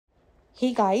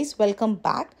Hey guys, welcome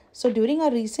back. So during a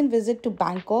recent visit to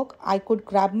Bangkok, I could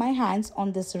grab my hands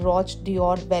on this Rouge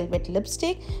Dior velvet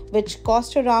lipstick which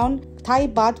cost around Thai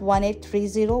baht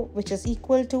 1830, which is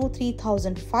equal to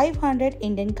 3500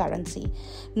 Indian currency.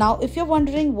 Now if you're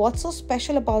wondering what's so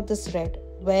special about this red,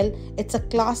 well, it's a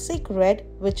classic red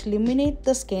which illuminates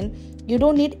the skin. You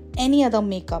don't need any other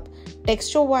makeup.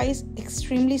 Texture wise,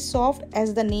 extremely soft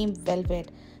as the name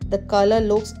velvet. The color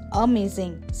looks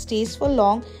amazing, stays for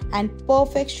long, and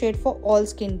perfect shade for all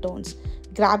skin tones.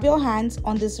 Grab your hands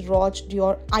on this Rouge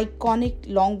Dior iconic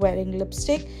long wearing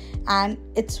lipstick and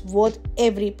it's worth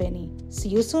every penny. See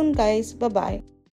you soon guys. Bye bye.